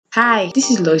Hi, this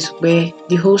is Lois Ware,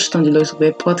 the host on the Lois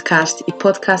Ware podcast, a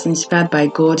podcast inspired by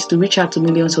God to reach out to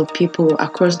millions of people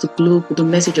across the globe with the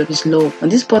message of His love. On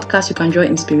this podcast, you can draw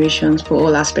inspirations for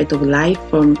all aspects of life,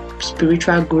 from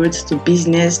spiritual growth to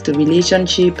business to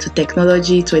relationship to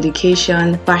technology to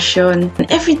education, fashion,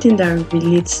 and everything that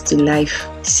relates to life.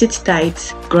 Sit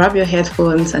tight, grab your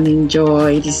headphones, and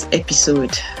enjoy this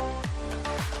episode.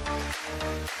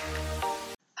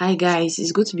 Hi guys,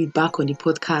 it's good to be back on the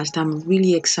podcast. I'm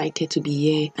really excited to be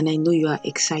here, and I know you are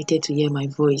excited to hear my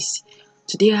voice.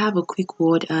 Today I have a quick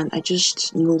word, and I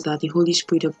just know that the Holy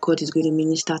Spirit of God is going to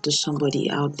minister to somebody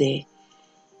out there.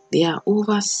 There are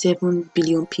over 7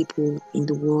 billion people in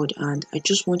the world, and I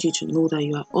just want you to know that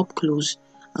you are up close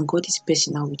and God is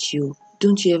personal with you.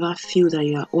 Don't you ever feel that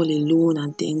you are all alone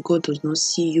and then God does not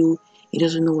see you? He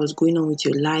doesn't know what's going on with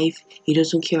your life. He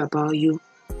doesn't care about you.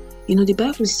 You know, the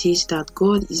Bible says that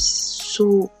God is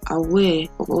so aware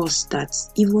of us that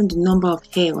even the number of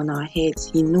hair on our heads,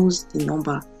 He knows the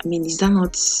number. I mean, is that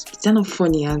not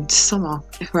funny and somehow,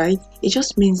 right? It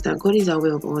just means that God is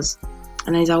aware of us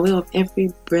and is aware of every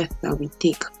breath that we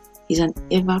take. He's an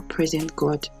ever-present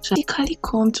God. So I basically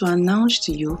come to announce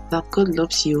to you that God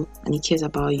loves you and He cares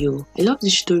about you. I love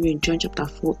this story in John chapter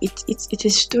 4. It's a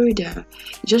story that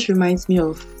it just reminds me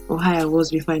of how I was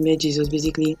before I met Jesus.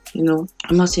 Basically, you know,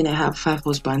 I'm not saying I have 5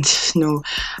 husbands. No,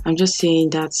 I'm just saying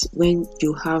that when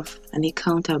you have an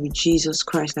encounter with Jesus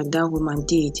Christ like that woman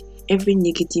did, every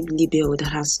negative label that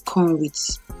has come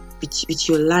with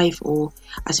your life or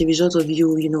as a result of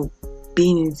you,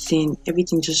 being in sin,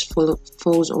 everything just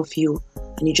falls off you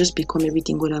and you just become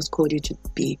everything God has called you to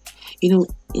be. You know,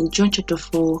 in John chapter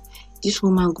 4, this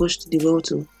woman goes to the well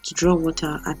to draw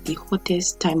water at the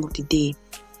hottest time of the day.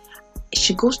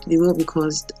 She goes to the well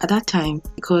because at that time,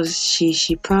 because she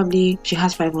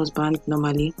has 5 husbands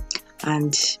normally,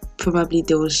 and probably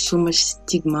there was so much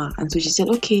stigma, and so she said,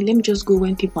 okay, let me just go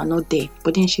when people are not there.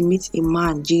 But then she meets a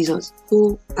man, Jesus,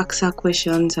 who asks her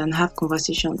questions and have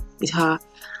conversation with her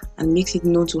and makes it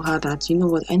known to her that, you know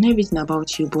what, I know everything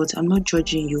about you, but I'm not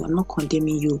judging you, I'm not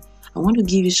condemning you. I want to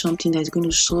give you something that is going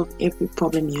to solve every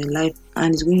problem in your life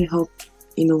and is going to help,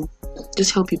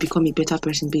 just help you become a better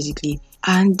person, basically.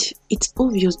 And it's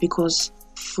obvious because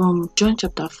from John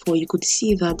chapter 4, you could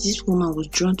see that this woman was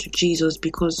drawn to Jesus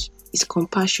because His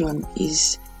compassion,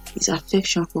 His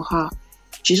affection for her.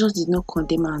 Jesus did not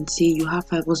condemn her and say, you have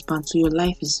 5 husbands, so your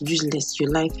life is useless,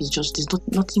 your life is just,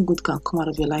 nothing good can come out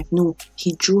of your life. No,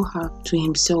 He drew her to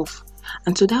Himself.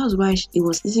 And so that was why it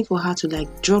was easy for her to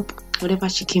drop whatever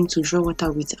she came to draw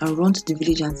water with and run to the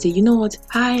village and say, you know what,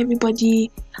 hi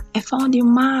everybody, I found a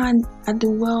man at the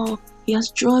well. He has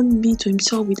drawn me to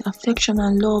Himself with affection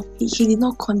and love. He did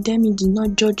not condemn me, did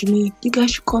not judge me. You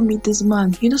guys should come meet this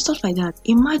man. Stuff like that.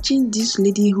 Imagine this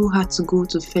lady who had to go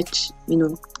to fetch,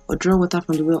 or draw water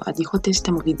from the well at the hottest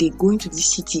time of the day, going to the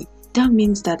city. That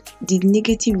means that the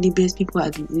negative labels people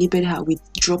had labeled her with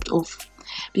dropped off.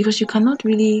 Because you cannot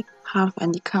really have an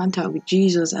encounter with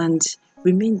Jesus and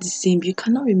remain the same. You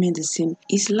cannot remain the same.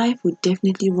 His life will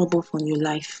definitely rub off on your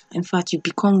life. In fact, you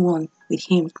become one with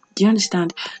Him. Do you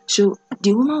understand? So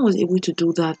the woman was able to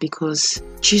do that because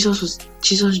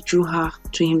Jesus drew her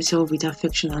to Himself with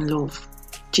affection and love.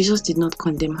 Jesus did not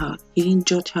condemn her. He didn't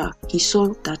judge her. He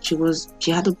saw that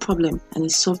she had a problem and He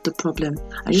solved the problem.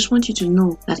 I just want you to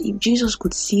know that if Jesus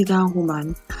could see that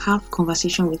woman, have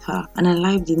conversation with her, and her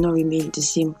life did not remain the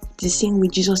same way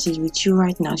Jesus is with you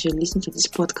right now as you're listening to this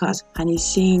podcast, and He's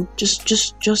saying, just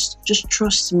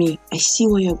trust me. I see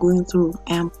what you're going through.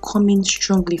 I am coming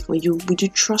strongly for you. Would you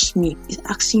trust me? He's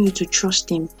asking you to trust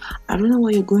Him. I don't know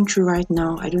what you're going through right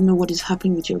now. I don't know what is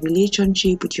happening with your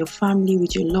relationship, with your family,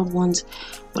 with your loved ones.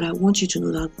 But I want you to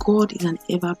know that God is an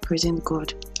ever-present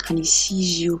God and He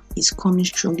sees you. He's coming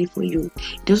strongly for you.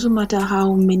 It doesn't matter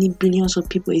how many billions of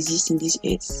people exist in this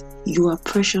earth. You are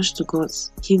precious to God.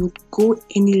 He would go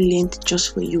any length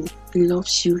just for you. He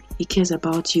loves you. He cares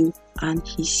about you and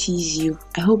He sees you.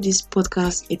 I hope this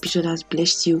podcast episode has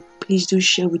blessed you. Please do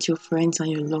share with your friends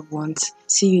and your loved ones.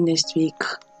 See you next week.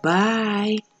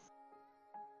 Bye.